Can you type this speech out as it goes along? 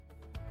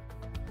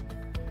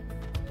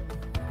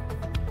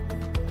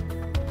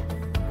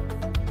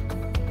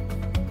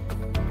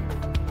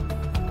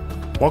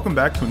Welcome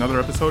back to another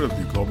episode of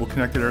the Global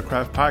Connected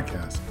Aircraft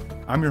Podcast.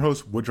 I'm your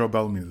host, Woodrow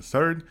Bellamy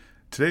III.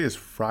 Today is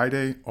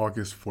Friday,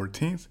 August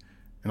 14th,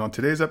 and on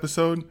today's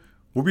episode,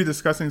 we'll be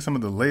discussing some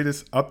of the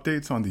latest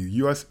updates on the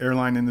U.S.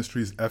 airline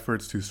industry's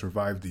efforts to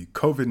survive the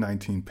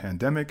COVID-19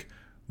 pandemic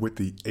with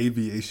the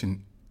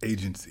Aviation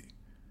Agency.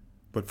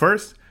 But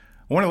first,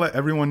 I want to let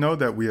everyone know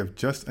that we have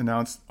just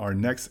announced our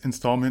next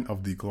installment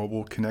of the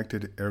Global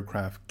Connected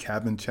Aircraft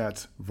Cabin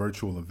Chats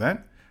virtual event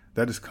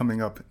that is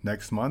coming up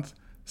next month,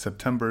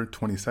 September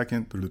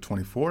 22nd through the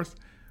 24th.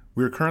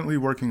 We are currently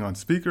working on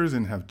speakers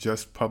and have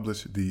just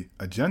published the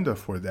agenda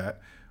for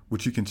that,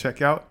 which you can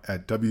check out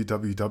at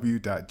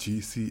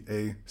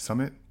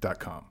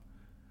www.gcasummit.com.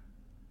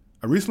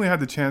 I recently had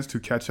the chance to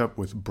catch up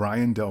with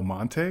Brian Del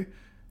Monte.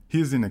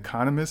 He is an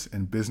economist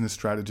and business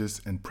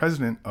strategist and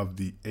president of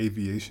the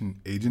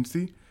Aviation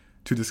Agency,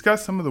 to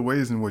discuss some of the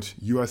ways in which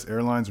U.S.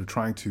 airlines are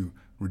trying to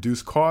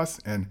reduce costs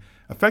and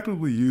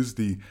effectively use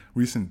the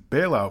recent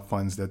bailout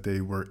funds that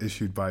they were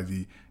issued by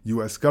the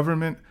U.S.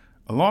 government,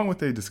 along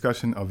with a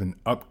discussion of an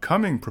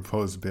upcoming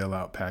proposed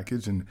bailout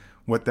package and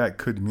what that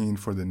could mean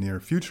for the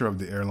near future of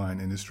the airline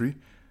industry.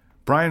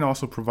 Brian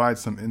also provides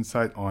some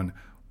insight on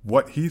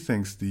what he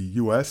thinks the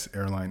U.S.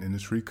 airline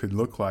industry could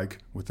look like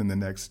within the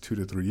next 2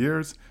 to 3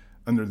 years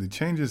under the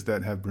changes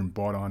that have been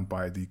brought on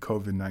by the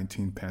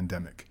COVID-19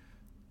 pandemic.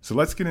 So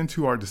let's get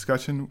into our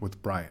discussion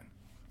with Brian.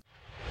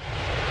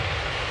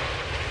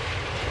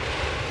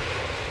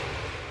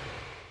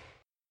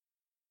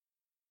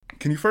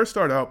 Can you first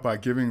start out by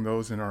giving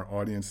those in our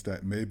audience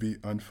that may be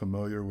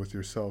unfamiliar with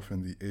yourself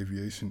in the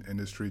aviation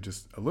industry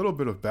just a little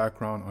bit of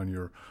background on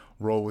your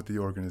role with the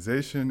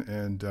organization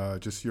and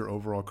just your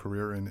overall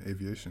career in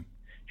aviation?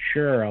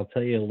 Sure. I'll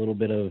tell you a little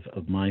bit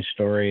of my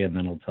story, and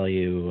then I'll tell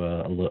you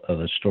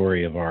the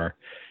story of our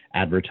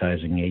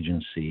advertising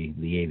agency,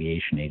 the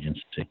Aviation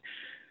Agency.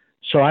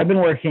 So I've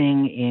been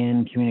working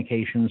in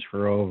communications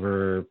for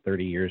over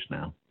 30 years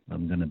now.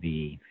 I'm going to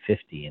be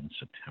 50 in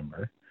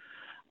September.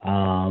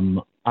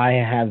 I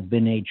have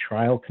been a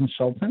trial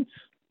consultant.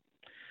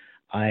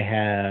 I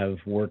have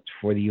worked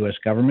for the U.S.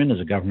 government as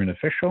a government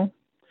official.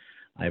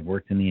 I've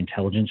worked in the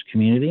intelligence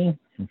community.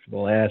 And for the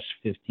last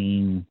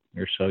 15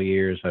 or so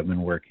years, I've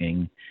been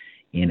working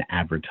in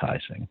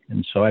advertising.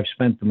 And so I've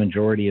spent the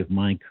majority of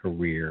my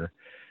career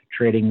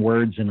trading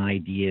words and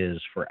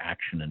ideas for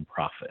action and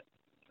profit.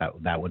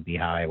 That would be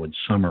how I would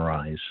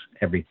summarize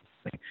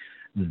everything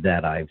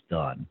that I've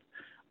done.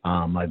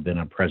 I've been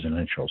a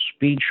presidential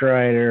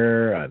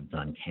speechwriter. I've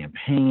done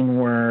campaign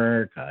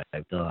work.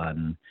 I've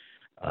done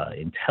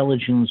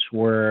intelligence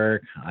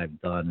work. I've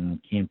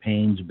done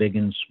campaigns big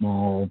and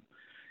small.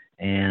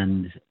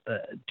 And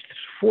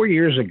 4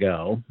 years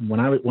ago,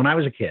 when I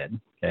was a kid,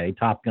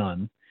 Top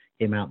Gun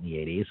came out in the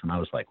 80s, and I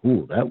was like,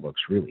 ooh, that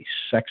looks really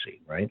sexy,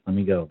 right? Let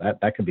me go.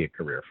 That could be a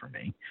career for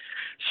me.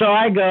 So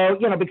I go,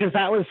 because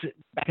that was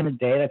back in the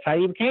day, that's how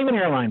you became an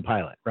airline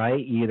pilot,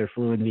 right? You either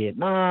flew in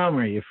Vietnam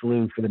or you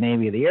flew for the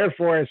Navy or the Air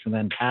Force, and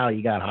then,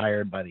 you got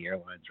hired by the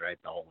airlines, right?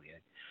 The whole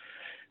gig.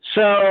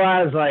 So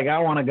I was like, I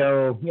want to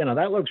go,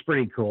 that looks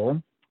pretty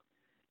cool.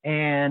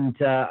 And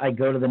I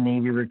go to the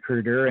Navy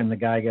recruiter, and the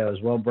guy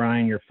goes, well,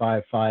 Brian, you're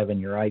 5'5",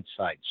 and your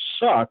eyesight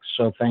sucks,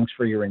 so thanks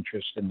for your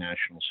interest in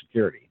national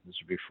security. This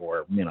is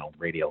before,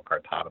 radial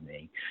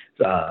cartotomy,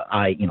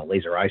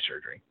 laser eye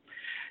surgery.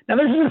 Now,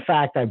 this is a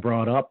fact I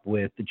brought up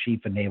with the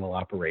chief of naval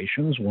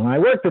operations when I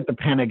worked at the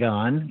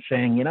Pentagon,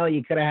 saying,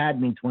 you could have had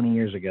me 20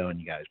 years ago, and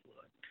you guys blew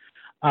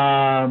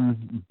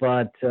it.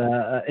 But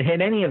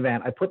in any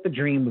event, I put the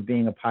dream of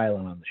being a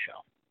pilot on the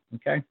shelf,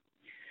 okay?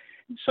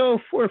 So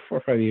 4 or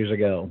 5 years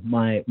ago,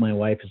 my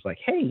wife is like,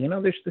 hey,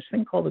 there's this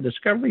thing called a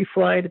discovery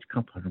flight. It's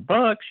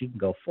 $200. You can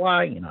go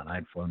fly. And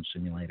I'd flown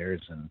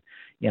simulators, and,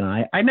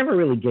 I never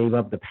really gave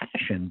up the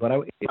passion, but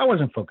I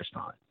wasn't focused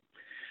on it.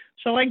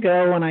 So I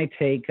go and I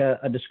take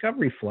a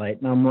discovery flight,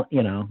 and I'm,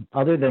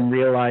 other than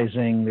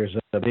realizing there's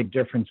a big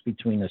difference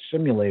between a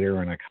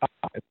simulator and a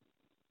cockpit,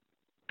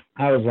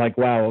 I was like,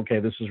 wow, okay,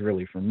 this is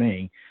really for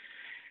me.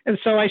 And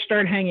so I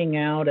start hanging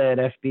out at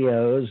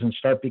FBOs and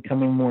start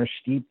becoming more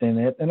steeped in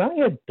it. And I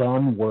had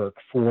done work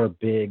for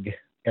big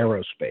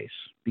aerospace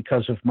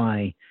because of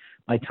my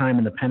time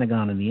in the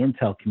Pentagon and the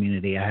Intel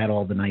community. I had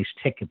all the nice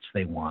tickets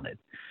they wanted.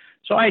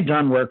 So I had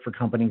done work for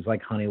companies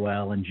like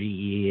Honeywell and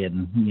GE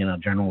and,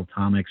 General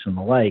Atomics and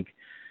the like.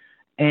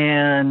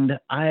 And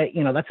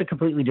that's a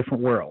completely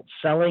different world.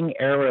 Selling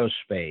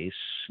aerospace,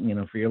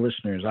 for your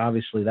listeners,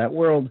 obviously that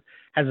world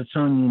has its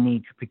own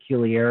unique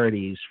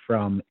peculiarities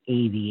from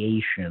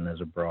aviation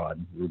as a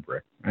broad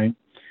rubric, right?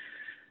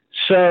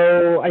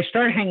 So I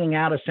start hanging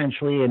out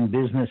essentially in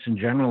business and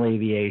general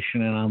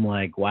aviation, and I'm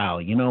like, wow,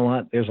 you know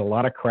what? There's a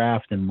lot of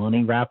craft and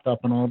money wrapped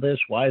up in all this.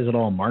 Why is it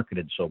all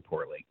marketed so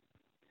poorly?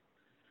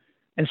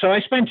 And so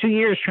I spent 2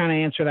 years trying to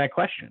answer that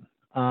question.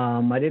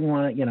 I didn't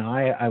want to,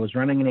 I was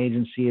running an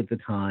agency at the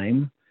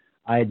time.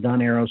 I had done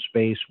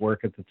aerospace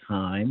work at the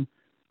time.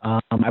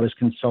 I was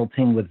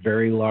consulting with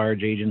very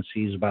large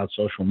agencies about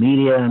social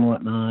media and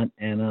whatnot.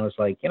 And I was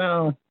like,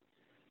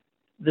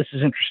 this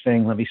is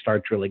interesting. Let me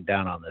start drilling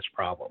down on this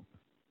problem.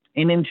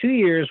 And in 2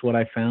 years, what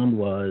I found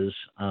was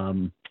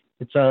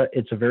it's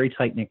a very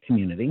tight knit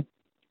community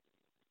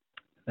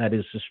that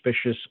is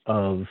suspicious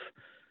of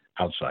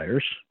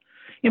outsiders,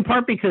 in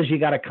part because you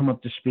got to come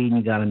up to speed and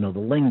you got to know the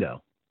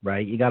lingo,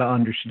 right? You got to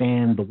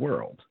understand the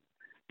world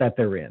that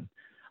they're in.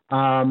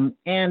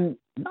 And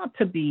not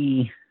to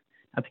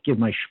give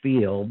my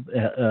spiel,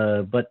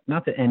 but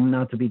not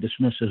to be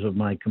dismissive of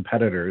my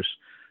competitors.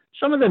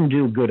 Some of them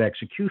do good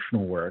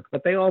executional work,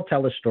 but they all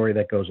tell a story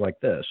that goes like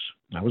this.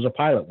 I was a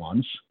pilot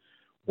once,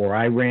 or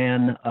I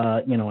ran,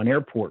 an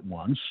airport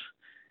once,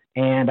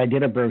 and I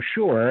did a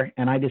brochure,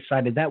 and I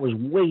decided that was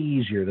way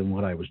easier than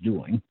what I was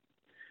doing.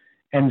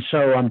 And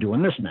so I'm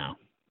doing this now.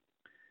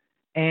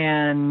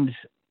 And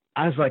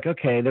I was like,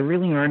 okay, there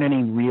really aren't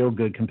any real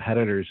good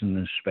competitors in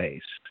this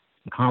space,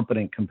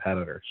 competent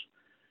competitors.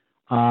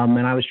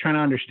 And I was trying to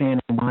understand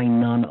why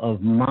none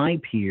of my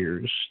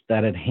peers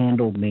that had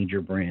handled major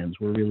brands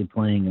were really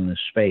playing in this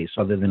space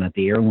other than at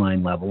the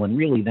airline level, and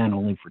really then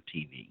only for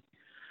TV,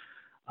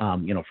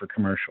 for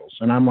commercials.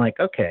 And I'm like,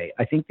 okay,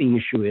 I think the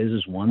issue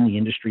is one, the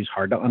industry is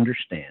hard to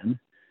understand,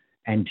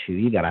 and two,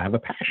 you got to have a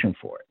passion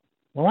for it.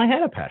 Well, I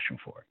had a passion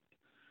for it.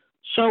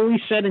 So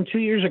we said 2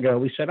 years ago,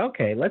 we said,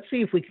 okay, let's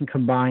see if we can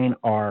combine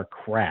our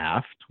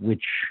craft,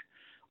 which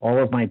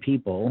all of my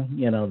people,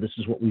 this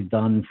is what we've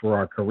done for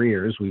our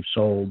careers. We've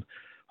sold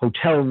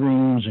hotel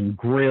rooms and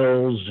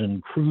grills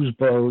and cruise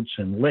boats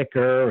and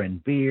liquor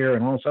and beer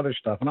and all this other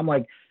stuff. And I'm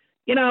like,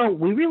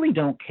 we really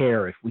don't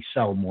care if we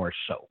sell more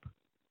soap.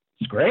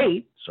 It's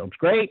great. Soap's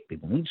great.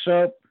 People need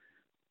soap.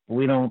 But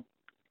we don't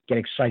get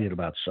excited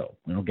about soap.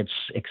 We don't get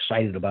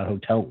excited about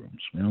hotel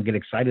rooms. We don't get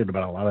excited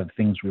about a lot of the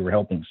things we were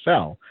helping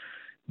sell.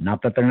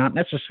 Not that they're not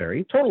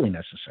necessary, totally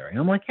necessary.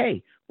 I'm like,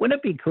 hey, wouldn't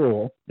it be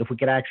cool if we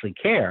could actually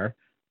care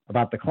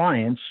about the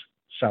clients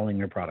selling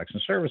their products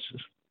and services?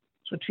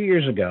 So 2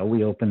 years ago,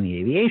 we opened the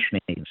aviation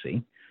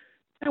agency,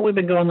 and we've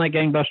been going like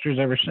gangbusters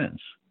ever since.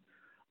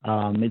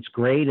 It's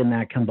great in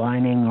that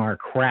combining our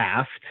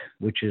craft,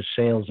 which is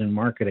sales and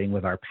marketing,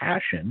 with our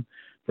passion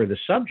for the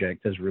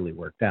subject has really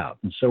worked out.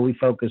 And so we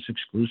focus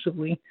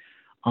exclusively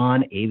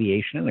on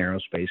aviation and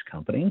aerospace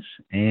companies,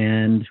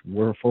 and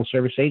we're a full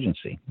service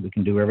agency. We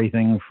can do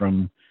everything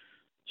from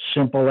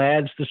simple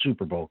ads to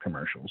Super Bowl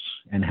commercials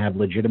and have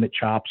legitimate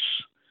chops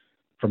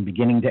from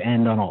beginning to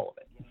end on all of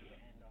it.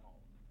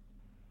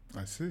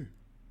 I see.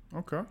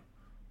 Okay.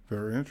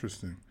 Very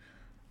interesting.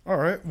 All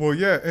right. Well,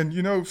 yeah.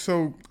 And,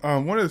 so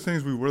one of the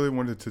things we really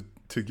wanted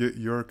to get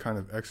your kind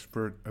of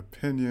expert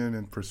opinion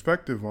and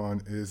perspective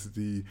on is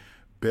the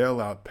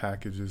bailout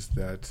packages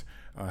that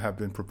have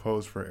been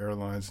proposed for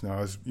airlines. Now,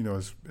 as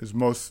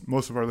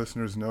most of our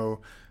listeners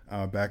know,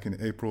 back in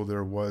April,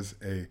 there was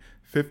a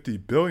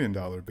 $50 billion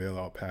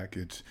bailout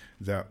package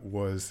that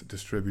was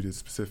distributed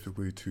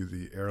specifically to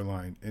the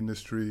airline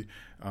industry,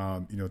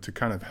 to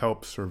kind of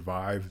help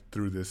survive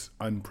through this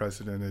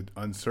unprecedented,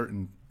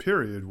 uncertain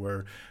period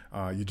where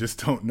you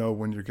just don't know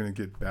when you're going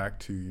to get back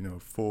to,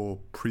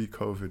 full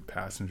pre-COVID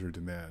passenger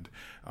demand.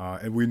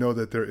 And we know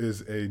that there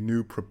is a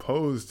new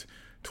proposed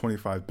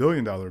 $25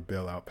 billion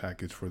bailout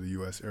package for the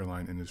U.S.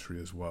 airline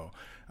industry as well.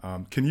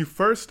 Can you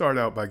first start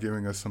out by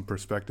giving us some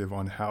perspective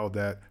on how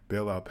that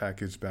bailout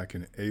package back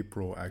in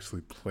April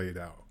actually played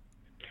out?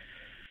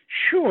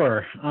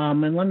 Sure.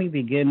 And let me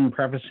begin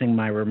prefacing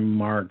my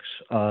remarks.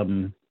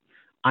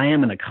 I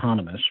am an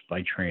economist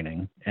by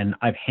training, and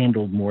I've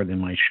handled more than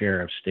my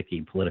share of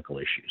sticky political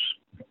issues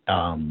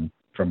from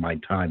my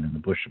time in the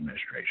Bush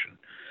administration.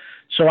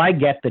 So I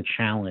get the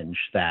challenge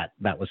that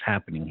was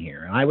happening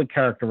here. And I would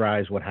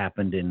characterize what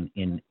happened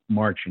in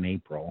March and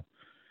April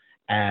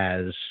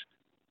as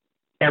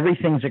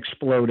everything's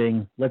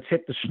exploding. Let's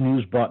hit the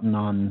snooze button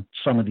on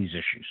some of these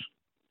issues.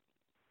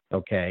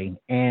 Okay.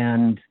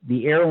 And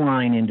the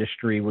airline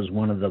industry was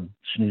one of the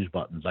snooze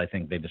buttons I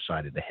think they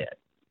decided to hit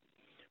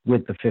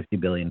with the $50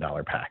 billion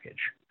package.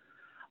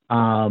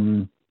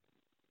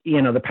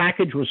 The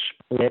package was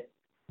split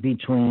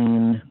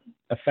between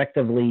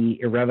effectively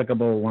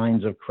irrevocable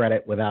lines of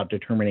credit without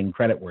determining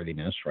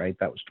creditworthiness, right?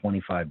 That was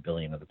 $25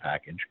 billion of the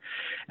package.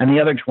 And the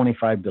other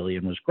 $25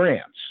 billion was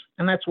grants.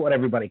 And that's what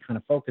everybody kind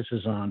of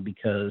focuses on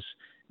because,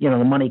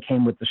 the money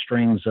came with the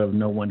strings of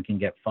no one can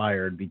get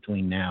fired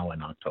between now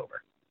and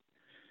October.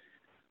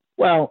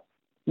 Well,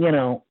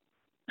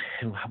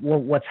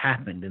 what's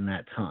happened in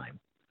that time?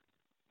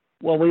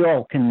 Well, we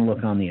all can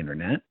look on the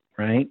internet,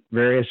 right?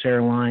 Various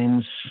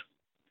airlines,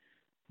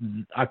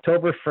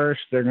 October 1st,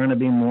 there are going to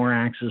be more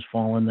axes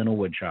fallen than a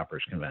woodchoppers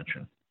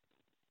convention.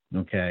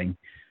 Okay.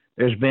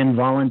 There's been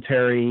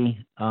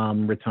voluntary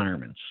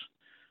retirements.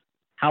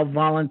 How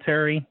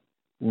voluntary?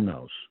 Who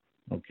knows?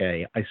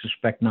 Okay. I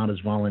suspect not as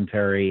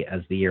voluntary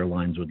as the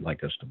airlines would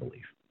like us to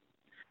believe.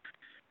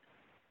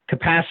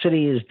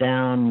 Capacity is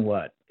down,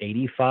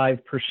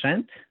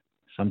 85%,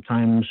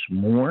 sometimes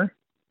more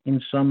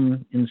in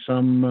some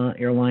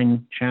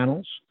airline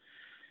channels.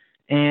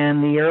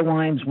 And the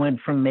airlines went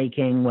from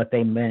making what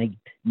they made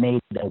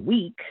a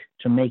week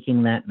to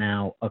making that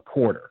now a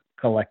quarter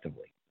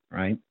collectively,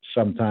 right?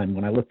 Sometime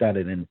when I looked at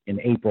it in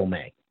April,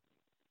 May.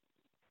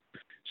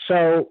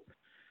 So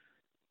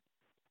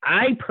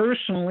I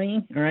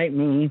personally, all right,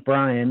 me,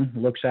 Brian,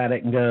 looks at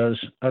it and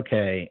goes,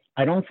 okay,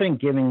 I don't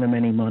think giving them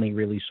any money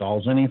really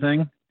solves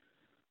anything,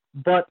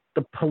 but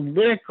the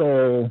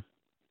political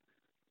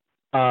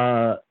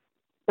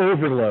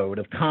overload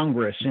of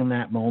Congress in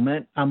that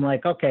moment, I'm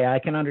like, okay, I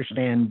can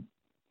understand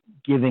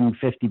giving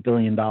 $50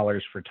 billion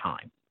for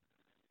time.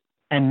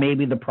 And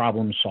maybe the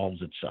problem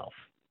solves itself,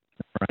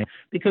 right?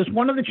 Because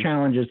one of the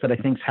challenges that I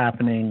think is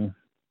happening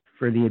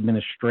for the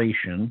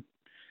administration,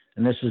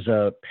 and this is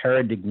a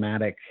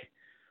paradigmatic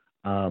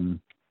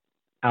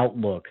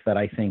outlook that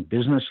I think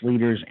business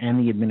leaders and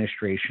the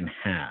administration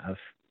have,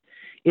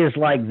 is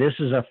like, this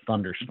is a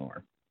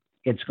thunderstorm.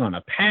 It's going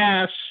to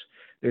pass.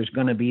 There's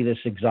going to be this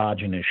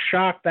exogenous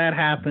shock that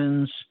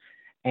happens,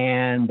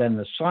 and then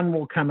the sun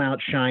will come out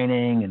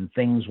shining and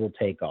things will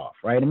take off,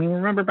 right? I mean,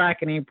 remember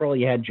back in April,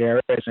 you had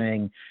Jared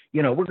saying,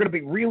 we're going to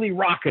be really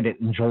rocketed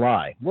in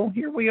July. Well,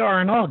 here we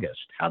are in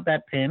August. How'd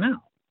that pan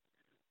out?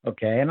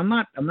 Okay, and I'm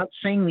not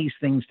saying these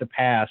things to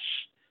pass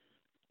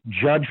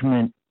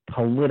judgment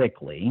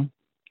politically,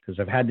 because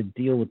I've had to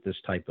deal with this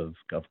type of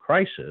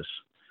crisis.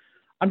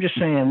 I'm just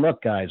saying,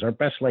 look, guys, our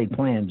best laid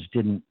plans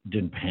didn't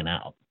pan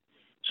out.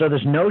 So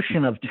this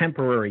notion of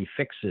temporary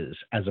fixes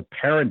as a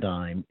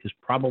paradigm is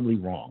probably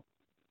wrong.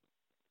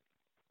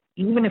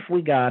 Even if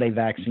we got a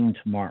vaccine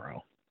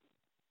tomorrow,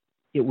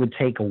 it would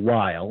take a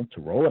while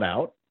to roll it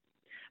out,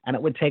 and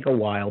it would take a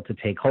while to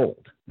take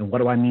hold. And what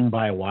do I mean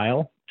by a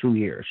while? 2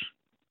 years.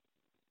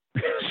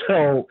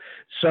 So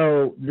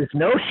this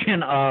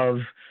notion of,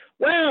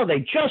 well, they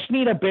just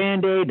need a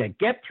Band-Aid to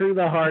get through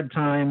the hard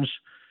times.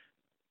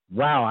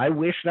 Wow, I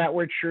wish that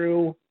were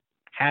true.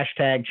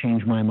 Hashtag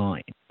change my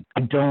mind. I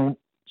don't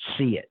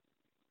see it.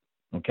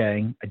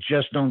 Okay? I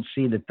just don't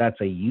see that that's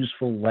a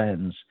useful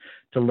lens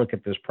to look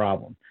at this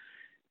problem.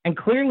 And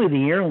clearly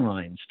the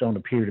airlines don't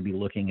appear to be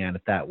looking at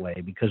it that way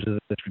because of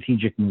the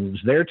strategic moves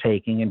they're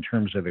taking in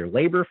terms of their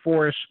labor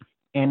force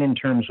and in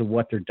terms of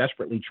what they're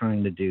desperately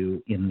trying to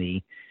do in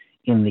the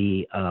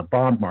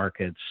bond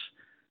markets,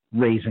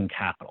 raising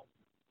capital,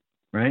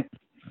 right?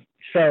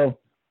 So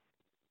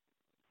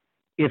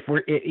if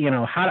we're,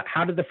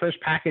 how did the first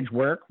package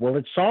work? Well,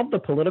 it solved the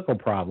political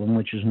problem,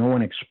 which is no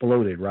one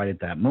exploded right at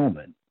that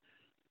moment.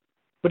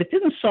 But it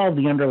didn't solve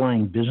the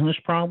underlying business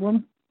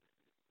problem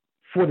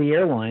for the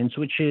airlines,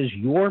 which is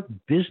your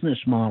business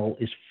model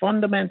is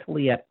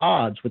fundamentally at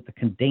odds with the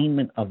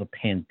containment of a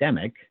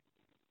pandemic.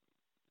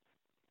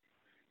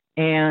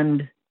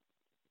 And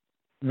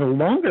the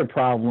longer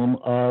problem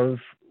of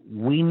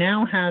we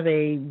now have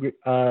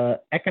a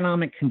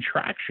economic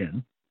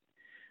contraction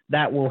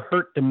that will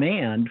hurt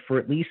demand for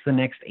at least the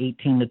next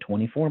 18 to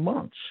 24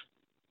 months.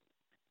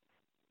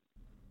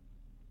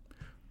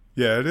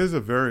 Yeah, it is a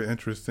very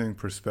interesting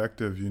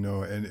perspective,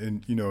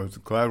 and it's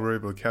glad we're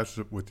able to catch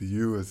up with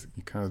you as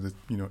kind of the,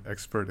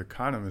 expert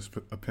economist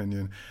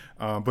opinion.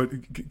 But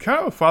kind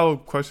of a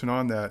follow-up question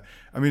on that.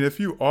 I mean, if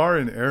you are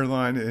an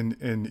airline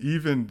and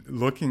even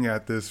looking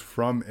at this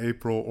from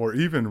April or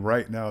even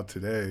right now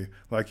today,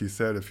 like you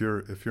said, if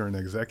you're an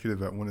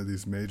executive at one of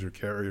these major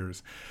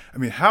carriers, I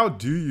mean, how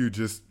do you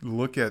just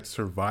look at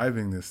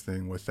surviving this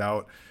thing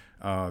without,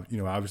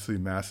 obviously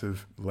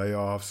massive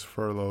layoffs,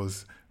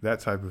 furloughs, that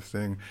type of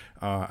thing?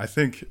 I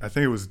think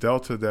it was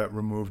Delta that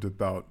removed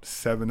about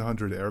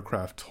 700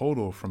 aircraft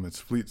total from its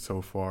fleet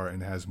so far,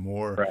 and has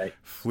more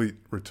fleet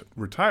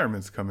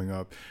retirements coming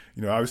up.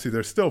 Obviously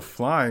they're still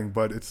flying,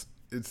 but it's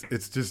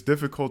just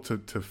difficult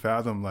to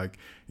fathom. Like,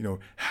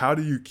 how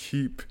do you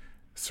keep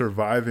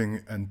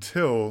surviving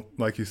until,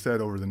 like you said,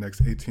 over the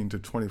next 18 to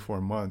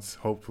 24 months,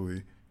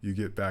 hopefully you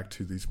get back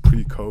to these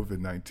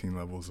pre-COVID-19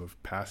 levels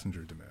of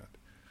passenger demand?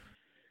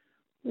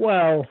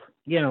 Well,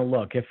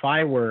 look, if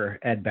I were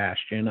Ed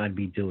Bastian, I'd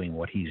be doing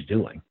what he's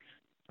doing.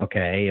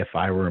 Okay. If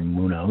I were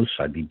Munoz,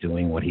 I'd be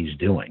doing what he's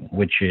doing,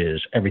 which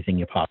is everything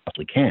you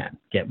possibly can.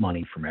 Get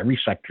money from every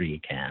sector you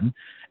can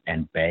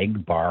and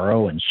beg,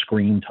 borrow, and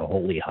scream to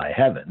holy high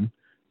heaven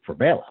for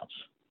bailouts.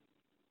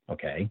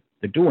 Okay.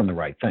 They're doing the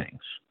right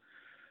things.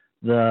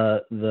 They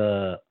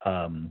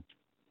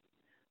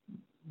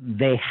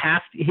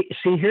have to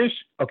see,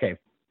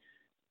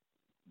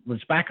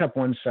 let's back up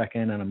 1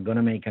 second, and I'm going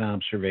to make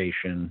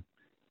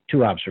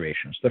two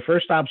observations. The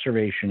first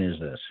observation is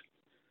this: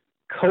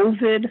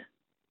 COVID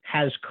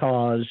has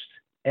caused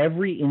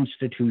every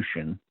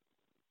institution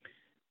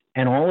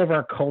and all of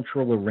our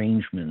cultural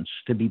arrangements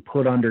to be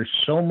put under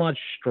so much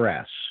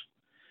stress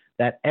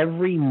that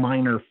every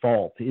minor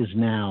fault is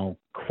now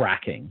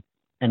cracking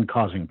and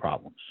causing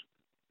problems.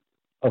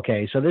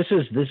 Okay, so this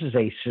is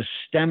a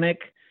systemic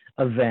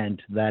event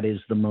that is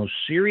the most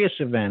serious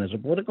event. As a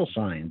political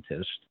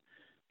scientist,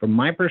 from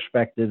my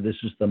perspective, this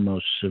is the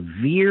most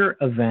severe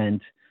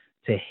event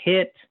to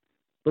hit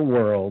the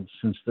world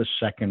since the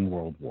Second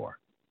World War.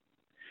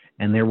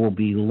 And there will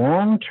be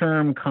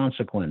long-term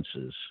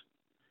consequences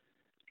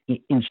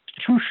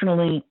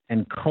institutionally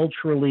and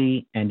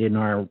culturally and in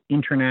our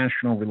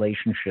international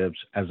relationships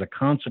as a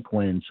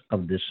consequence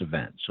of this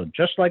event. So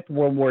just like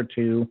World War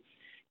II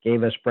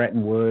gave us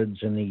Bretton Woods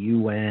and the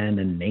UN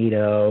and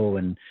NATO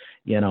and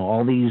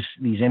all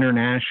these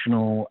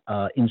international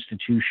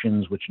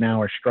institutions which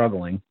now are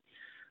struggling.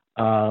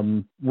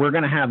 We're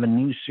going to have a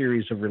new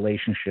series of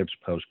relationships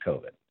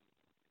post-COVID.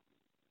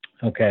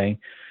 Okay,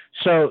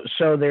 so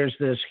there's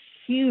this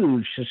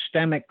huge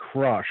systemic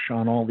crush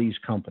on all these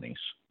companies,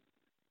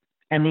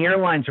 and the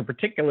airlines are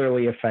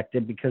particularly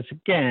affected because,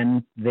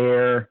 again,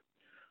 their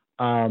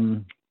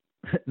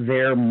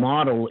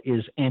model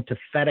is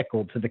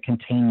antithetical to the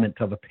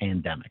containment of a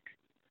pandemic.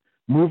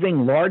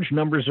 Moving large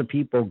numbers of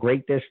people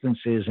great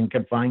distances in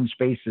confined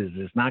spaces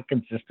is not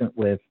consistent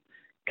with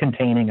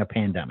containing a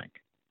pandemic.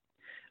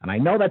 And I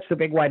know that's the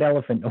big white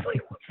elephant nobody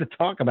wants to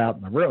talk about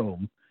in the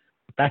room,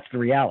 but that's the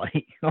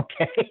reality,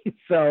 okay?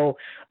 So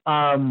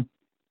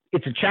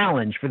it's a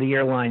challenge for the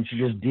airlines to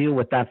just deal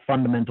with that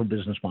fundamental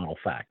business model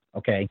fact,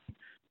 okay?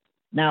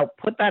 Now,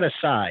 put that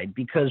aside,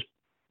 because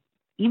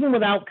even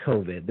without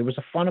COVID, there was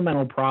a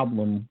fundamental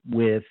problem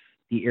with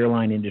the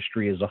airline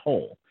industry as a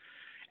whole.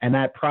 And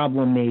that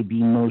problem may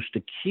be most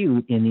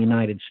acute in the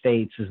United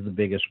States as the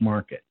biggest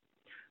market,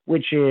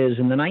 which is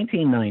in the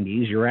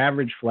 1990s, your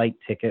average flight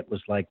ticket was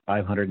like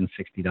 $560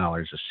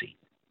 a seat,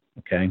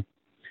 okay?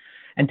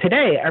 And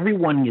today,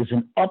 everyone is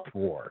in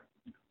uproar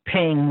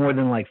paying more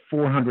than like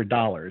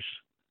 $400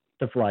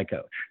 to fly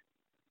coach.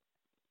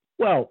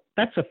 Well,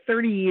 that's a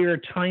 30-year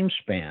time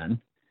span,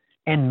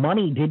 and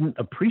money didn't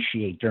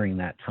appreciate during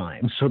that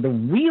time. So the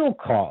real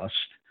cost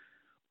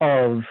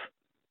of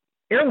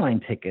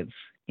airline tickets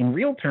in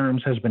real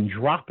terms has been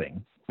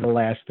dropping for the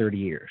last 30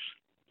 years.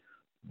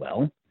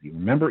 Well, if you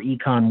remember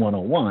Econ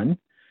 101,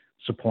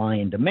 supply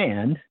and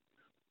demand,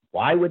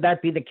 why would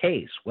that be the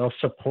case? Well,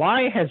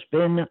 supply has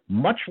been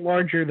much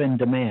larger than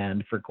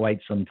demand for quite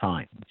some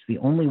time. It's the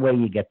only way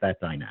you get that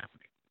dynamic.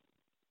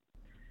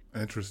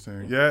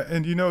 Interesting. Yeah.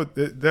 And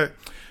that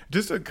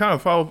just to kind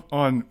of follow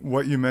on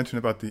what you mentioned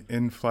about the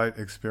in-flight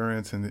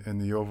experience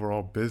and the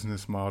overall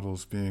business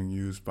models being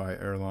used by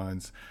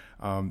airlines,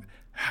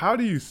 how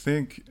do you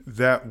think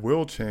that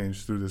will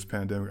change through this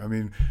pandemic? I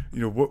mean,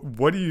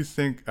 what do you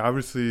think?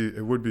 Obviously,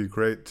 it would be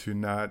great to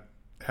not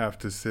have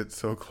to sit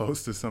so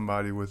close to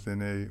somebody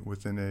within a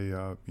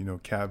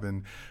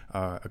cabin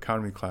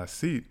economy class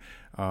seat.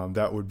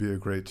 That would be a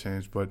great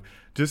change. But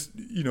just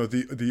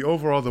the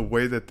overall, the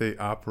way that they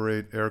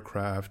operate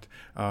aircraft,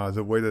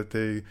 the way that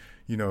they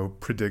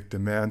predict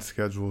demand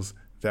schedules,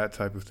 that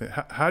type of thing.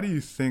 How do you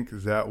think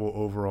that will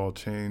overall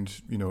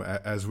change,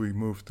 as we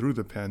move through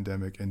the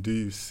pandemic? And do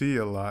you see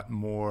a lot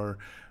more,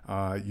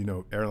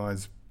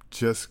 airlines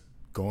just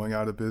going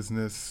out of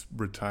business,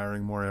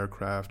 retiring more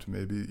aircraft,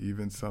 maybe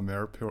even some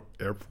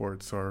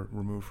airports are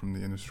removed from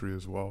the industry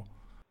as well?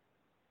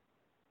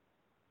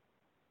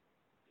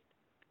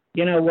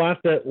 You know what?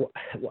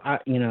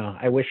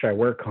 I wish I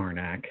were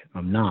Karnak.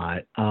 I'm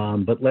not.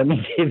 But let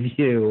me give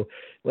you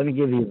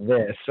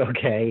this,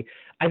 okay?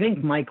 I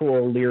think Michael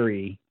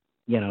O'Leary,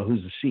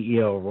 who's the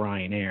CEO of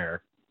Ryanair,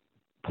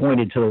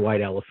 pointed to the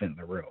white elephant in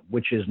the room,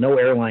 which is no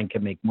airline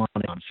can make money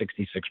on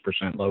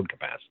 66% load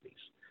capacities.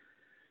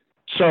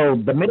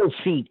 So the middle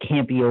seat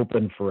can't be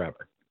open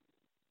forever,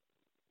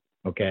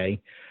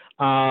 okay?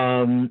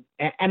 And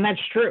that's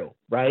true,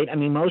 right? I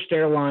mean, most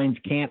airlines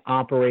can't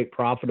operate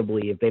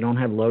profitably if they don't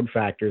have load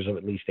factors of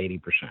at least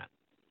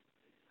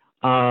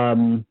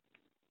 80%.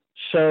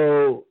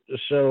 So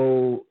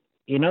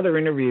in other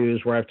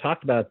interviews where I've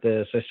talked about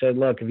this, I said,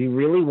 look, if you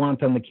really want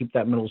them to keep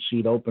that middle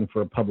seat open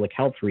for a public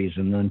health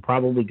reason, then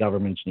probably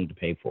governments need to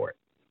pay for it.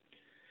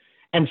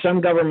 And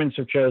some governments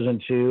have chosen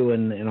to,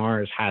 and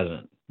ours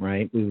hasn't,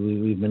 right?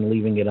 We've been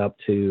leaving it up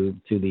to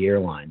the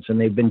airlines, and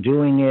they've been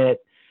doing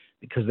it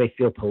because they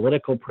feel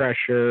political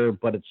pressure.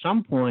 But at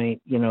some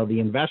point, the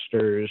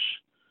investors,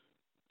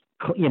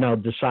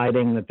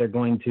 deciding that they're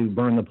going to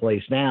burn the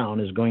place down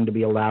is going to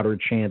be a louder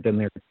chant than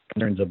their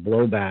concerns of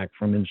blowback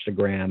from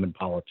Instagram and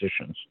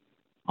politicians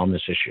on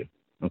this issue.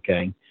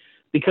 Okay,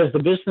 because the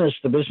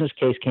business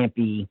case can't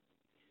be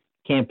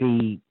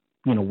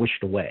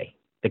wished away.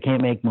 They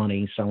can't make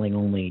money selling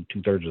only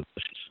 2/3 of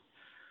the seats.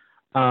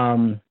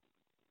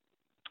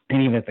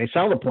 And even if they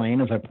sell the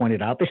plane, as I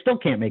pointed out, they still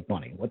can't make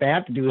money. What they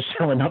have to do is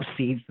sell enough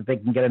seats that they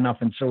can get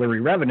enough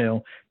ancillary revenue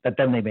that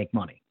then they make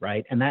money,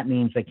 right? And that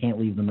means they can't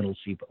leave the middle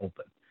seat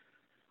open.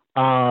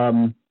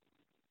 How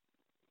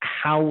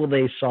will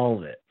they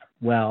solve it?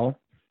 Well,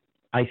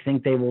 I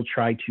think they will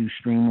try to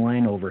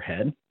streamline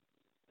overhead.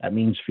 That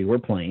means fewer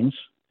planes.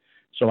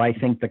 So I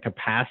think the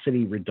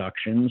capacity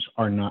reductions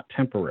are not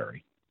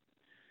temporary.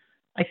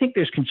 I think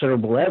there's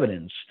considerable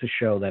evidence to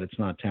show that it's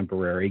not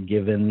temporary,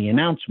 given the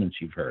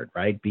announcements you've heard,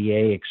 right?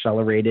 BA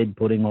accelerated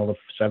putting all the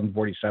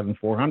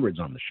 747-400s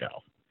on the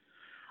shelf.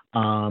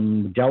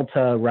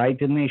 Delta, right?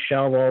 Didn't they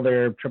shelve all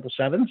their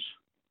 777s?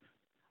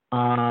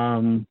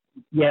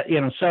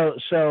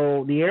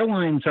 So the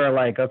airlines are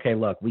like, okay,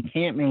 look, we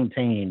can't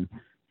maintain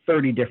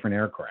 30 different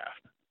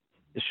aircraft.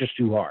 It's just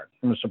too hard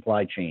from a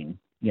supply chain,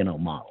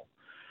 model.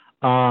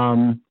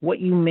 What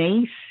you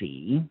may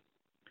see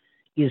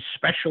is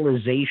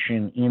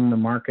specialization in the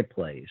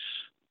marketplace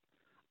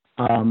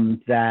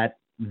that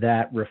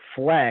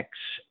reflects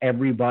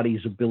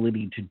everybody's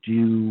ability to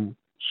do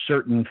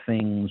certain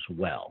things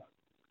well.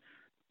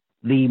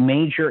 The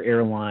major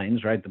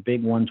airlines, right, the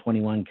big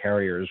 121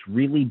 carriers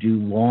really do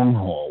long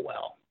haul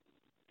well.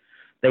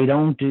 They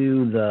don't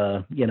do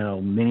the,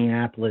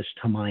 Minneapolis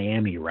to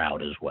Miami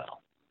route as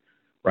well,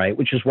 right?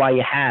 Which is why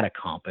you had a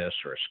Compass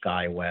or a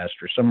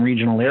SkyWest or some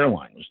regional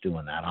airline was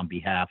doing that on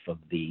behalf of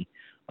the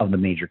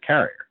major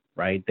carrier,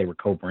 right? They were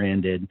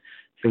co-branded,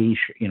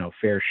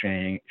 fare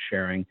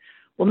sharing.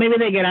 Well, maybe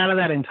they get out of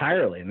that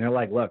entirely and they're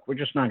like, look, we're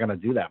just not going to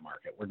do that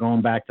market. We're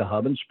going back to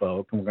hub and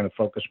spoke and we're going to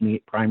focus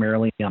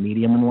primarily on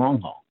medium and long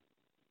haul.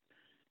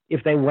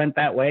 If they went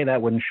that way, that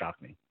wouldn't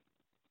shock me.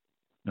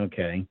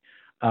 Okay.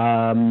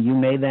 You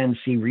may then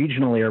see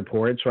regional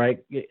airports, right?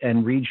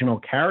 And regional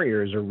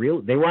carriers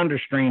they were under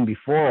strain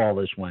before all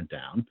this went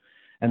down.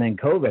 And then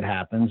COVID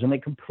happens and they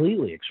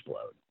completely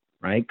explode,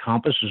 right?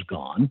 Compass is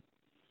gone.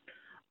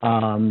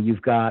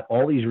 You've got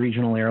all these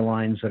regional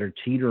airlines that are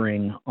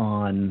teetering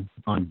on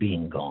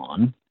being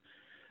gone.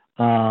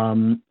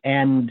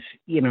 And,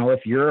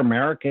 if you're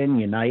American,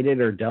 United,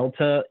 or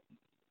Delta,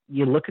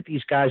 you look at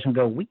these guys and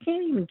go, we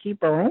can't even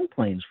keep our own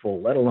planes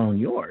full, let alone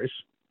yours.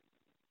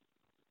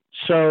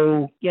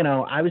 So,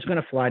 I was going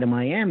to fly to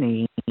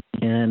Miami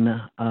in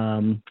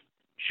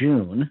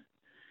June.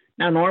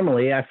 Now,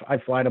 normally I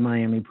fly to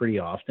Miami pretty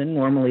often.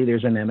 Normally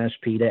there's an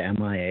MSP to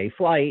MIA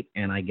flight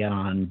and I get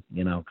on,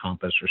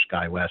 Compass or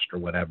SkyWest or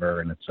whatever.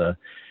 And it's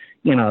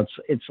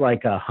it's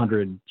like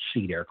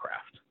 100-seat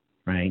aircraft,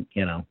 right?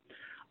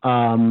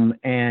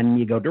 And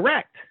you go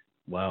direct.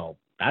 Well,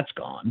 that's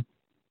gone.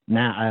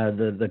 Now,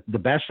 the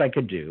best I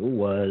could do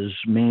was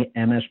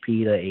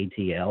MSP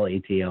to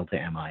ATL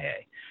to MIA.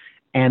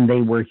 And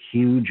they were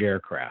huge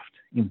aircraft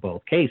in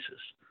both cases.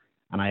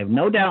 And I have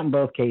no doubt in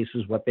both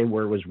cases what they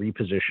were was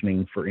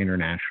repositioning for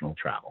international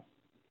travel.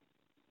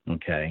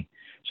 Okay.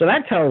 So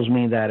that tells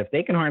me that if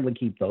they can hardly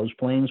keep those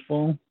planes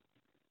full,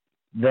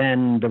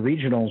 then the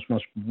regionals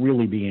must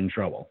really be in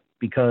trouble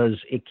because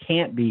it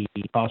can't be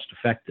cost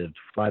effective to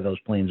fly those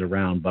planes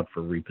around but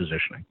for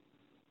repositioning.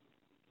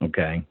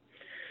 Okay.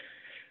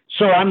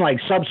 So I'm like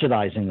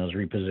subsidizing those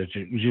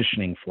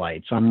repositioning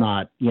flights. I'm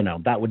not,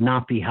 that would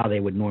not be how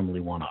they would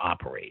normally want to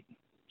operate.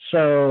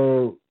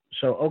 So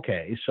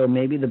okay, so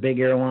maybe the big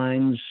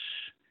airlines,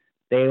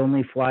 they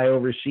only fly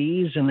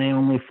overseas and they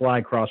only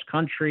fly cross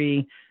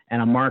country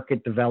and a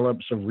market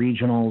develops of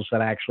regionals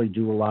that actually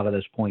do a lot of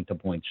this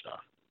point-to-point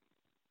stuff.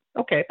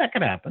 Okay, that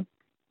could happen.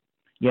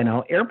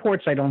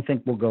 Airports I don't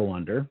think will go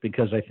under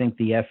because I think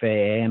the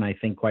FAA and I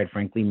think, quite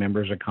frankly,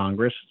 members of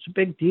Congress, it's a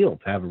big deal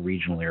to have a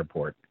regional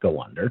airport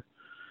go under.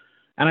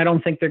 And I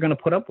don't think they're going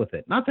to put up with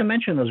it. Not to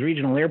mention those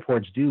regional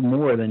airports do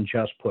more than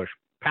just push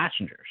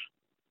passengers.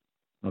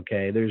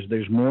 Okay,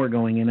 there's more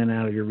going in and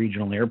out of your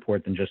regional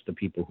airport than just the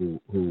people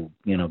who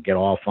get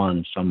off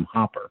on some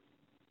hopper.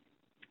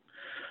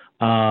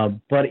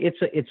 But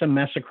it's a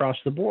mess across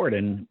the board.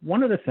 And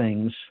one of the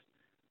things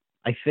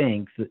I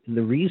think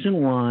the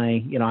reason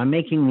why I'm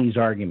making these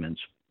arguments,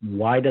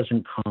 why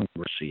doesn't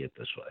Congress see it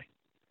this way?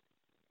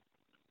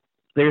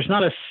 There's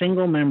not a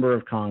single member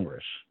of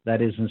Congress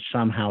that isn't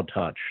somehow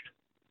touched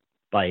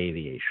by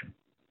aviation.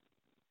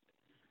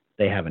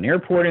 They have an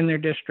airport in their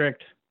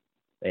district.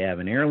 They have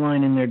an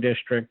airline in their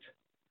district.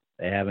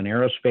 They have an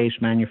aerospace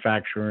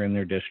manufacturer in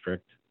their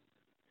district.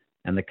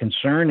 And the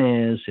concern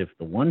is if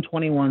the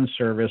 121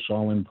 service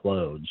all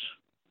implodes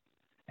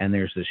and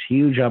there's this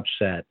huge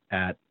upset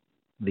at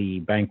the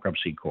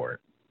bankruptcy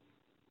court,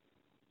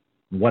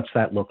 what's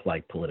that look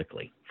like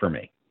politically for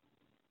me?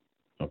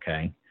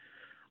 Okay.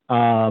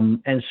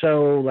 And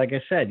so, like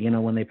I said,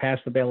 when they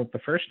passed the bailout the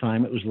first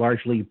time, it was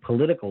largely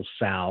political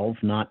salve,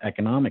 not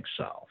economic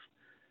salve.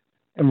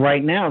 And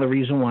right now, the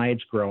reason why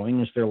it's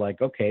growing is they're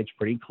like, okay, it's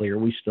pretty clear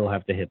we still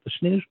have to hit the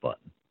snooze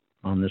button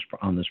on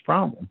this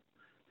problem.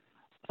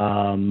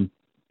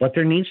 But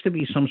there needs to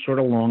be some sort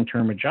of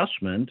long-term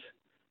adjustment,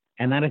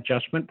 and that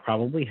adjustment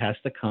probably has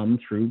to come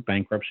through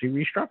bankruptcy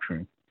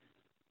restructuring.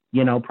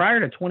 Prior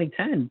to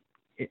 2010,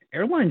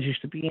 airlines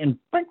used to be in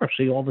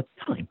bankruptcy all the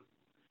time.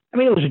 I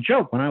mean, it was a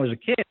joke when I was a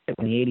kid in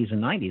the 80s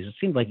and 90s. It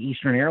seemed like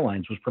Eastern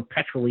Airlines was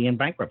perpetually in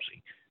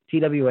bankruptcy.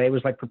 TWA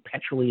was like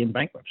perpetually in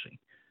bankruptcy.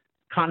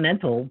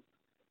 Continental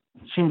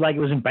seemed like it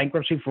was in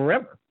bankruptcy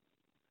forever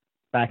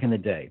back in the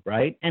day,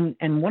 right? And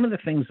one of the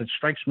things that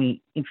strikes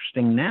me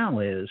interesting now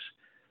is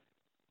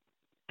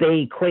they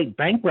equate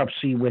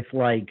bankruptcy with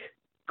like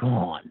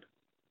gone.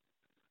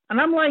 And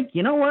I'm like,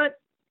 you know what?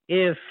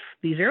 If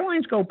these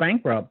airlines go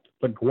bankrupt,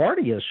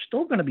 LaGuardia is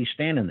still going to be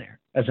standing there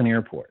as an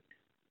airport.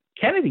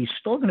 Kennedy's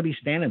still going to be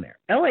standing there.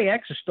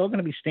 LAX is still going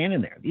to be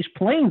standing there. These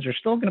planes are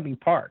still going to be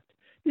parked.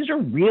 These are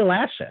real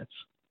assets.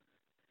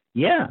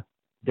 Yeah.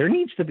 There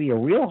needs to be a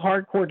real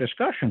hardcore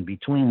discussion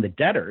between the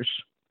debtors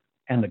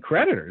and the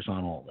creditors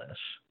on all this.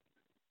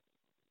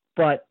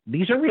 But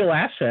these are real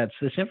assets.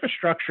 This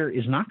infrastructure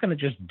is not going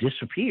to just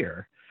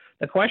disappear.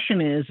 The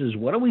question is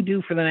what do we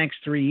do for the next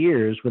 3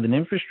 years with an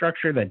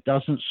infrastructure that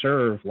doesn't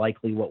serve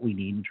likely what we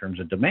need in terms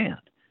of demand?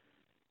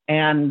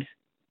 And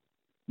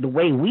the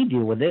way we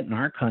deal with it in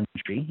our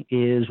country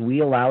is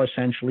we allow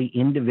essentially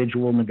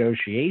individual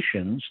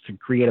negotiations to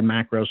create a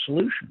macro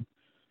solution.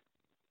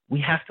 We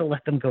have to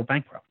let them go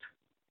bankrupt.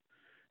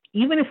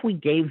 Even if we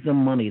gave them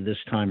money this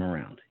time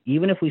around,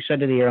 even if we said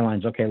to the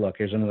airlines, okay, look,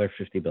 here's another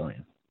 $50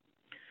 billion.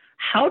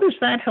 How does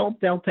that help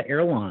Delta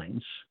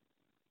Airlines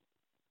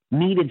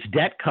meet its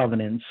debt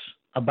covenants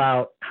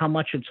about how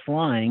much it's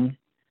flying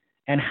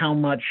and how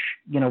much,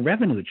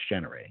 revenue it's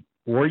generating,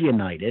 or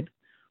United,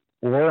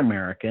 or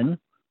American,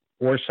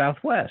 or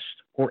Southwest,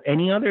 or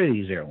any other of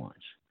these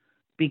airlines?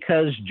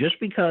 Because just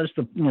because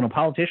the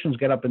politicians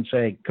get up and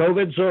say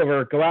COVID's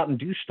over, go out and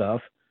do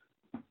stuff,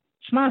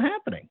 it's not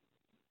happening.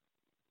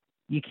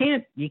 You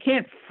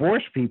can't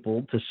force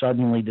people to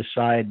suddenly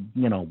decide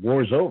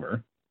war's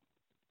over.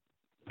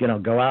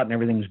 Go out and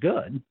everything's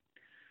good.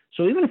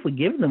 So even if we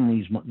give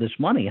them this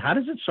money, how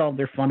does it solve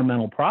their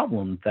fundamental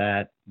problem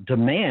that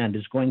demand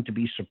is going to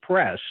be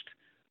suppressed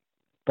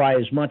by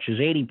as much as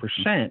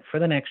 80% for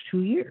the next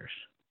 2 years?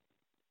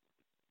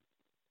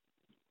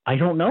 I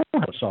don't know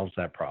how it solves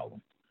that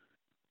problem.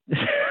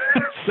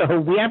 So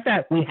we have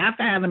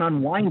to have an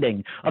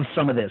unwinding of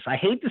some of this. I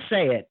hate to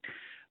say it,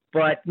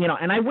 but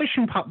and I wish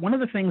one of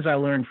the things I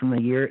learned from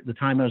the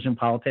time I was in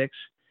politics,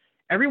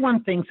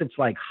 everyone thinks it's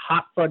like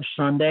hot fudge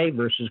sundae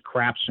versus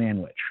crap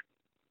sandwich.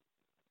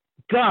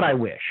 God, I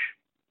wish.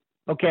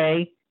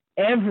 Okay,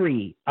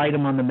 every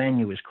item on the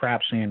menu is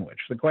crap sandwich.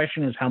 The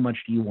question is, how much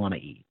do you want to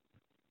eat?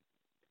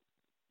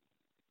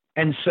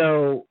 And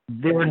so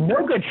there are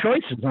no good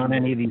choices on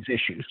any of these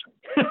issues.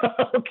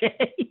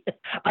 Okay.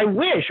 I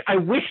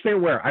wish there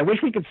were. I wish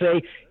we could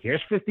say,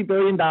 here's $50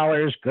 billion.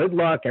 Good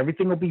luck.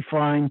 Everything will be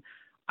fine.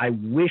 I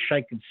wish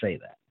I could say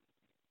that.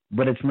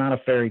 But it's not a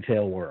fairy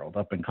tale world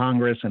up in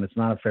Congress, and it's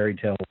not a fairy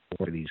tale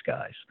for these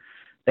guys.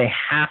 They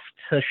have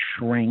to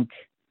shrink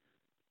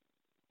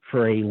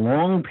for a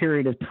long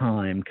period of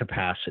time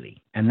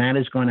capacity. And that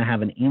is going to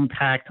have an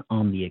impact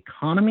on the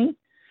economy,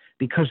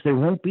 because there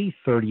won't be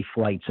 30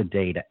 flights a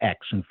day to X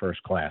in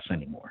first class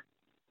anymore.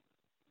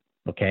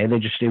 Okay,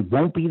 it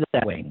won't be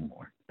that way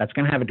anymore. That's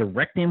going to have a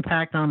direct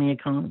impact on the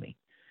economy.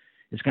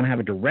 It's going to have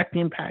a direct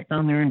impact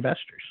on their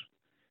investors.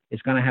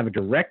 It's going to have a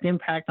direct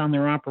impact on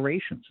their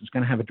operations. It's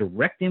going to have a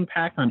direct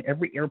impact on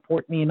every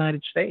airport in the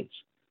United States.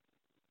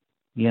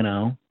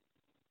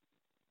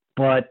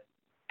 But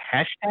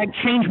hashtag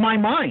change my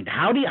mind.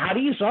 How do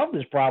you solve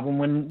this problem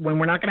when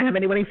we're not going to have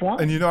anybody flying?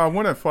 And I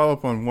want to follow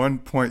up on one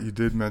point you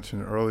did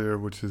mention earlier,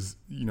 which is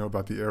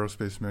about the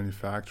aerospace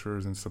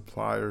manufacturers and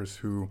suppliers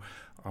who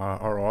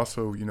are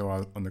also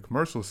on the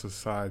commercial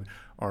side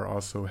are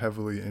also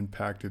heavily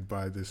impacted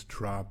by this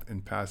drop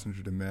in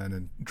passenger demand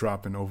and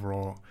drop in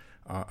overall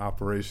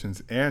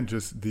operations, and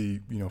just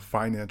the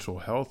financial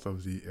health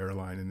of the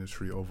airline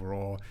industry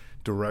overall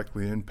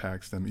directly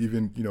impacts them,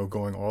 even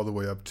going all the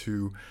way up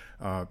to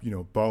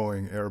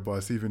Boeing,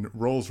 Airbus, even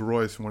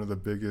Rolls-Royce, one of the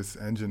biggest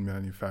engine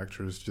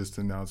manufacturers, just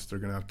announced they're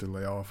going to have to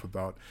lay off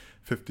about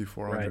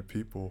 5,400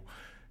 people.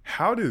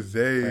 How do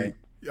they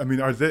I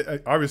mean, are they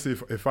obviously?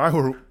 If I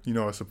were,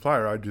 a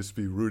supplier, I'd just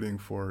be rooting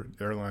for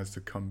airlines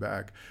to come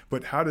back.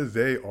 But how do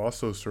they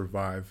also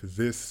survive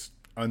this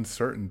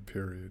uncertain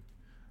period?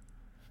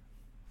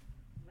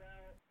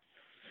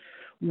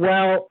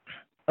 Well,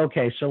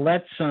 okay, so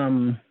let's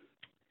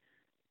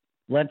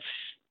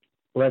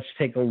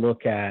take a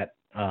look at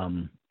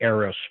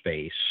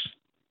aerospace,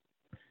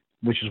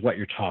 which is what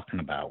you're talking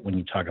about when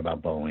you talk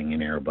about Boeing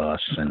and Airbus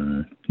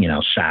and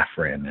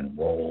Safran and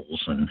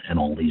Rolls and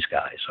all these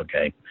guys.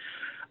 Okay.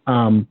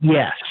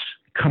 Yes,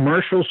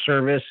 commercial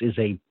service is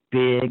a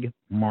big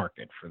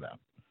market for them.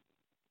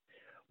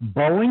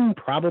 Boeing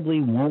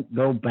probably won't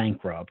go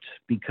bankrupt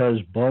because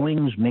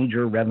Boeing's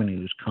major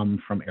revenues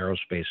come from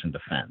aerospace and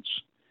defense.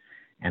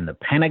 And the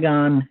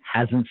Pentagon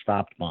hasn't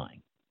stopped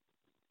buying.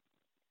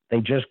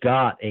 They just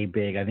got a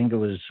big, I think it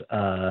was,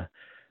 for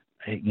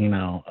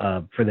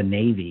the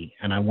Navy,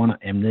 and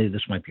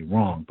this might be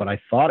wrong, but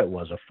I thought it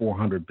was a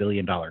 $400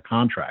 billion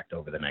contract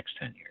over the next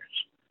 10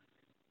 years.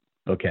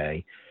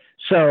 Okay.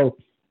 So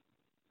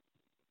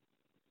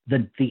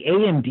the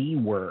A&D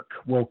work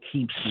will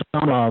keep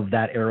some of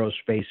that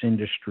aerospace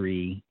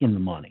industry in the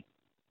money.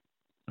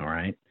 All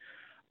right.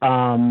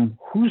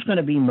 Who's going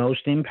to be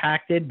most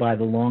impacted by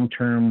the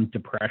long-term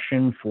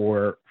depression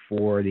for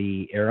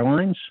the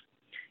airlines?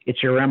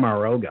 It's your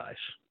MRO guys.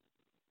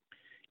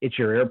 It's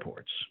your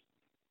airports.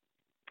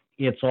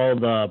 It's all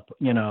the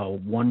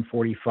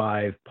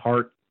 145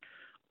 part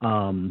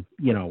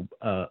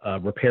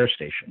repair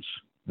stations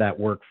that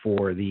work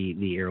for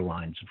the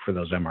airlines, for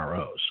those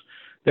MROs.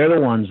 They're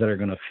the ones that are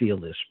going to feel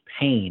this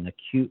pain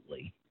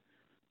acutely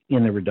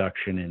in the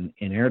reduction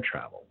in air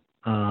travel.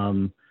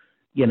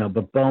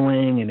 But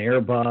Boeing and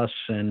Airbus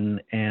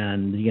and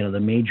the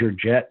major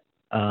jet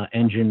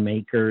engine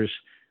makers,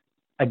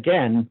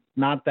 again,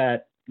 not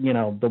that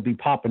they'll be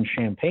popping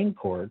champagne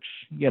corks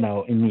in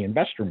the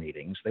investor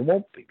meetings. They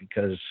won't be,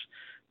 because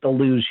they'll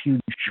lose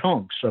huge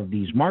chunks of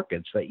these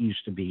markets that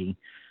used to be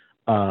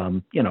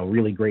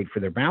really great for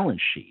their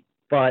balance sheet.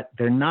 but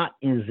they're not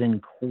as in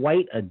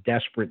quite a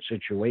desperate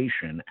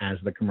situation as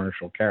the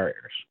commercial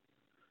carriers.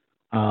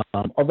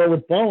 Although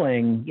with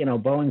Boeing,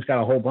 Boeing's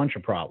got a whole bunch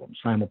of problems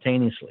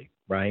simultaneously,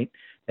 right?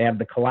 They have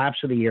the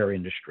collapse of the air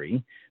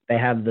industry, they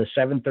have the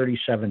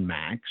 737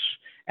 MAX,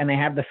 and they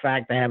have the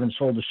fact they haven't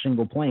sold a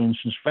single plane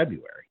since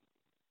February.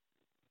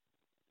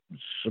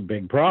 It's a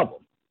big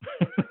problem.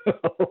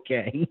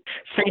 Okay.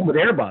 Same with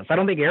Airbus. I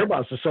don't think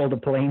Airbus has sold a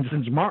plane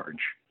since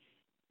March.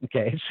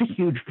 Okay. It's a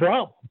huge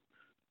problem.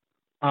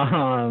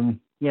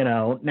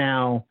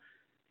 Now,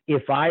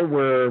 if I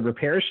were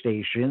repair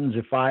stations,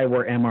 if I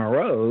were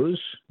MROs,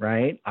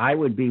 right, I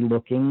would be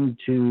looking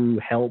to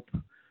help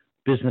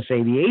business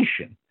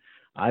aviation.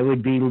 I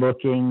would be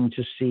looking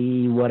to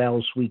see what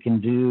else we can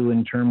do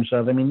in terms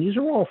of, these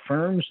are all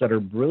firms that are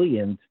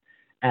brilliant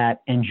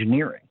at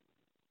engineering.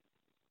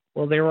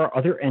 Well, there are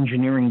other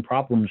engineering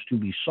problems to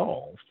be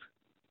solved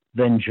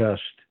than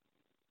just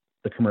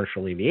the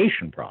commercial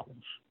aviation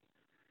problems.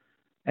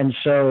 And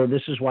so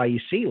this is why you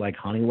see like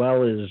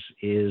Honeywell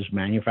is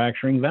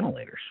manufacturing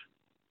ventilators,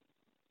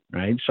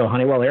 right? So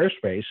Honeywell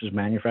Aerospace is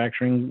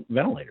manufacturing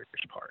ventilators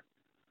part.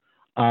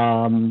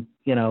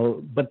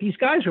 But these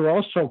guys are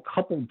also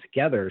coupled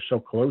together so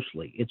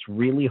closely, it's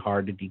really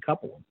hard to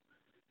decouple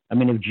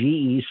them. If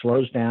GE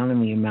slows down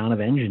in the amount of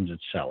engines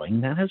it's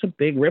selling, that has a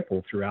big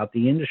ripple throughout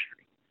the industry.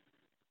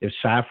 If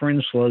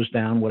Safran slows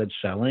down what it's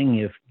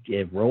selling,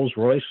 if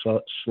Rolls-Royce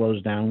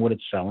slows down what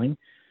it's selling,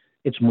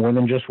 it's more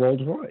than just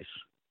Rolls-Royce.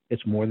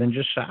 It's more than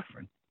just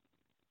Safran.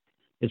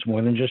 It's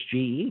more than just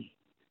GE.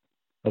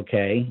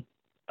 Okay.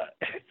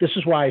 This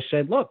is why I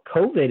said, look,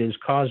 COVID is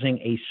causing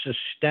a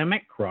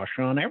systemic crush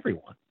on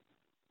everyone.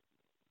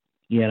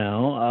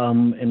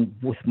 And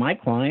with my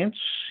clients,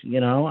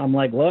 I'm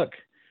like, look,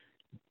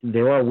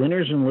 there are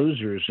winners and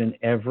losers in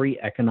every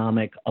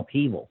economic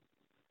upheaval.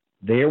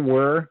 There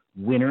were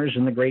winners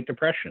in the Great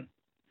Depression.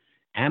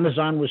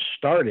 Amazon was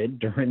started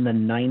during the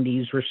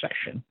 90s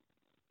recession.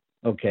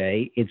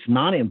 Okay, it's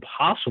not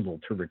impossible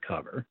to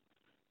recover,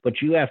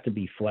 but you have to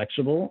be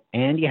flexible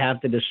and you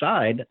have to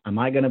decide, am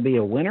I going to be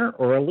a winner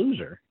or a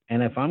loser?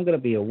 And if I'm going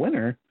to be a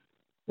winner,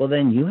 well,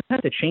 then you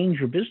have to change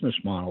your business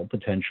model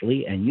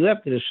potentially, and you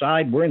have to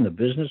decide we're in the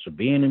business of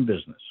being in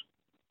business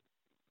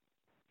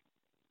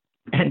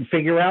and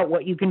figure out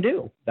what you can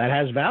do that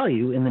has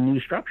value in the new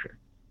structure.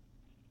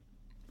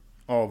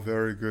 All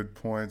very good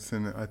points,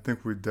 and I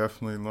think we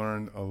definitely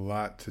learned a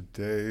lot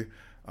today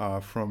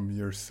from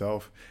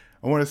yourself.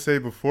 I want to say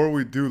before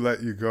we do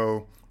let you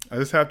go, I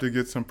just have to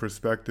get some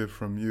perspective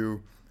from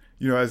you,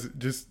 as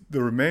just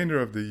the remainder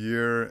of the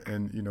year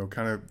and,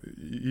 kind of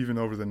even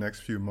over the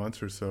next few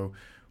months or so,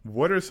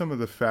 what are some of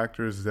the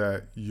factors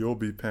that you'll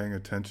be paying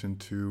attention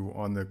to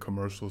on the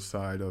commercial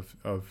side of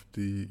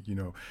the,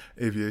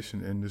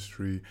 aviation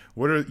industry?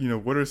 What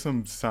are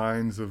some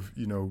signs of,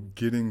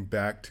 getting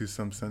back to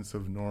some sense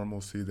of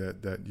normalcy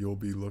that you'll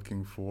be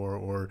looking for,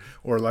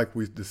 or like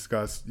we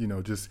discussed,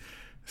 just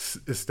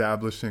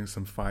establishing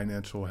some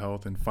financial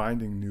health and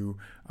finding new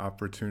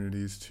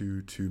opportunities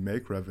to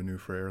make revenue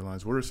for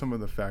airlines? What are some of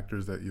the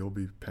factors that you'll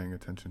be paying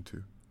attention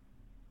to?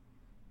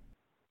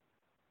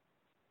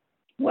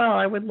 Well,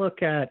 I would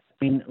look at,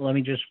 let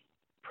me just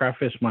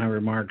preface my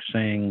remarks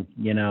saying,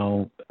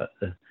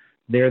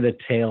 they're the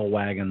tail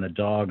wagging the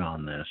dog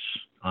on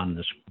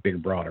this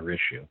big, broader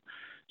issue.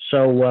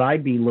 So what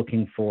I'd be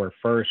looking for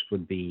first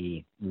would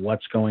be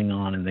what's going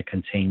on in the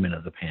containment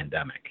of the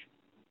pandemic.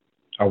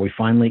 Are we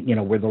finally,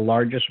 we're the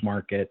largest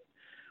market,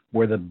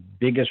 we're the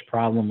biggest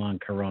problem on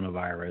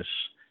coronavirus.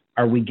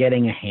 Are we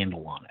getting a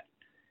handle on it?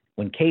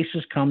 When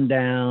cases come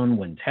down,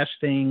 when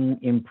testing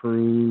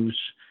improves,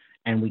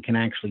 and we can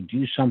actually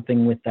do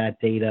something with that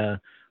data,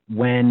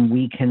 when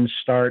we can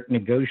start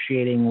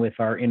negotiating with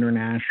our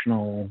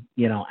international,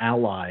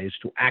 allies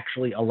to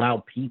actually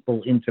allow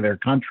people into their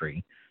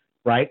country,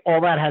 right?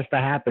 All that has to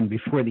happen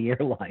before the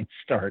airlines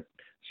start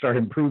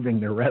improving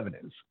their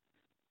revenues.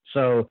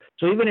 So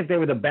even if they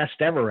were the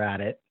best ever at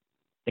it,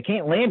 they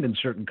can't land in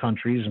certain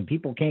countries and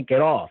people can't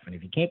get off. And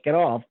if you can't get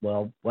off,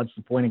 well, what's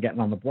the point of getting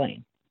on the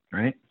plane,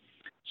 right?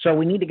 So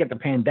we need to get the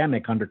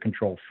pandemic under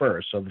control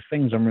first. So the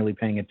things I'm really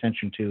paying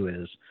attention to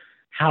is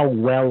how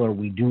well are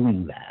we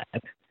doing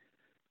that?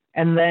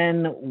 And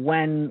then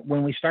when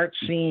we start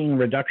seeing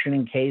reduction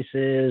in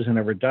cases and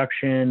a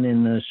reduction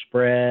in the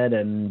spread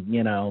and,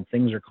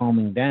 things are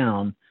calming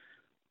down,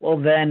 well,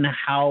 then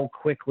how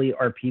quickly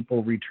are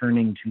people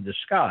returning to the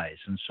skies?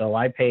 And so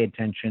I pay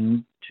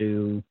attention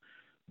to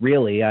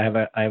really, I have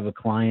a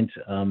client,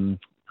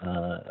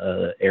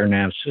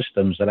 AirNav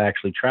Systems, that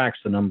actually tracks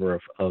the number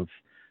of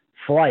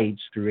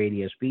flights through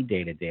ADS-B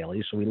data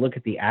daily. So we look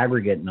at the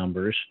aggregate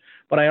numbers,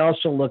 but I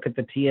also look at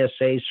the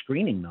TSA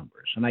screening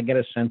numbers, and I get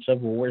a sense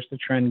of, well, where's the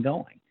trend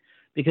going?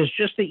 Because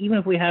even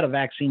if we had a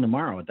vaccine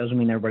tomorrow, it doesn't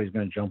mean everybody's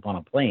going to jump on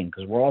a plane,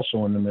 because we're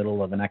also in the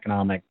middle of an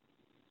economic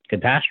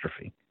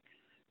catastrophe,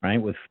 right?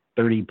 With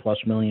 30 plus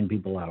million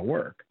people out of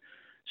work.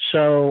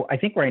 So I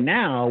think right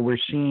now we're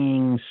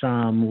seeing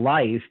some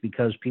life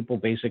because people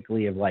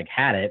basically have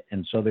had it.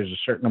 And so there's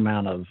a certain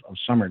amount of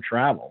summer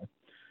travel.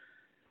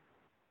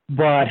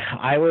 But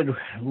I would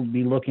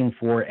be looking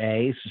for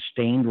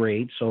sustained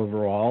rates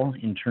overall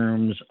in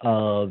terms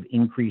of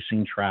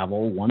increasing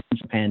travel once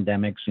the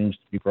pandemic seems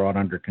to be brought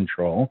under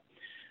control.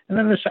 And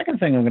then the second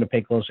thing I'm going to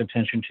pay close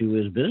attention to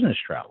is business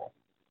travel.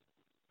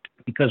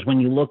 Because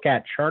when you look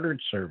at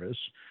chartered service,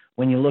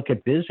 when you look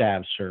at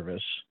BizAv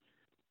service,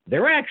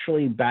 they're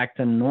actually back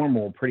to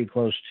normal, pretty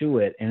close to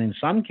it, and in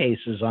some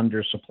cases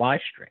under supply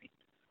strain,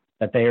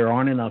 that there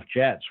aren't enough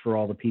jets for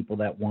all the people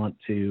that want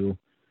to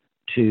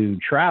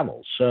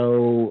travel.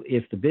 So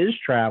if the biz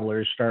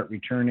travelers start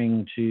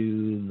returning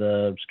to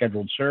the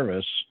scheduled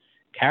service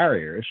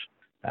carriers,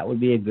 that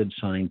would be a good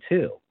sign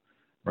too,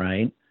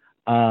 right?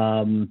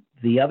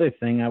 The other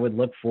thing I would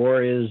look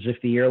for is if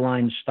the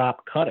airlines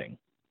stop cutting,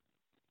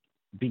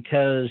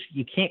 because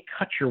you can't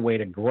cut your way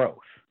to growth.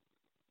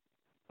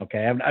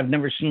 Okay, I've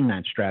never seen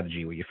that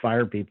strategy where you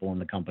fire people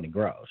and the company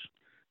grows,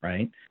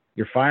 right?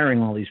 You're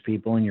firing all these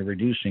people and you're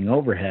reducing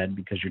overhead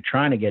because you're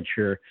trying to get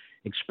your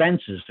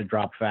expenses to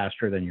drop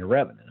faster than your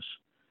revenues.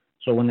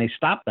 So when they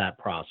stop that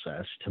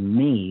process, to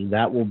me,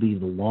 that will be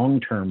the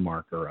long-term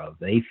marker of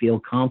they feel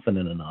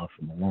confident enough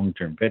in the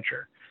long-term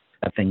picture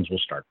that things will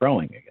start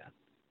growing again.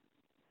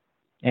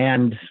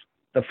 And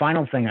the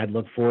final thing I'd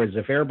look for is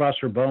if Airbus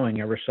or Boeing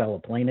ever sell a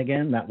plane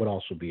again, that would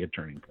also be a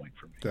turning point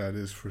for me. That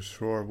is for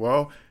sure.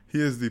 Well, he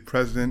is the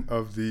president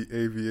of the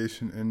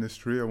aviation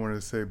industry. I wanted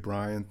to say,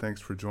 Brian, thanks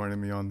for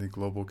joining me on the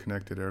Global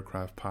Connected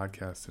Aircraft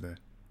podcast today.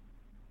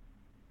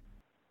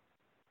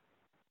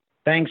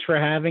 Thanks for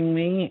having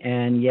me.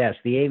 And yes,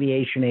 the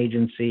aviation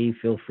agency,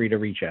 feel free to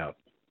reach out.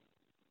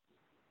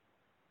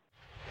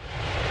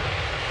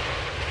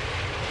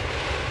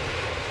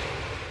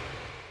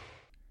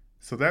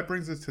 So that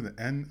brings us to the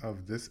end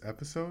of this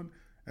episode.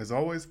 As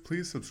always,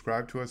 please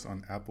subscribe to us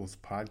on Apple's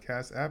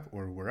podcast app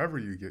or wherever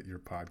you get your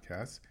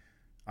podcasts.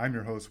 I'm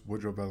your host,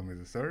 Woodrow Bellamy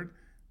III.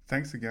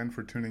 Thanks again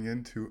for tuning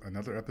in to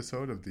another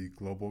episode of the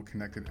Global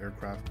Connected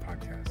Aircraft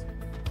podcast.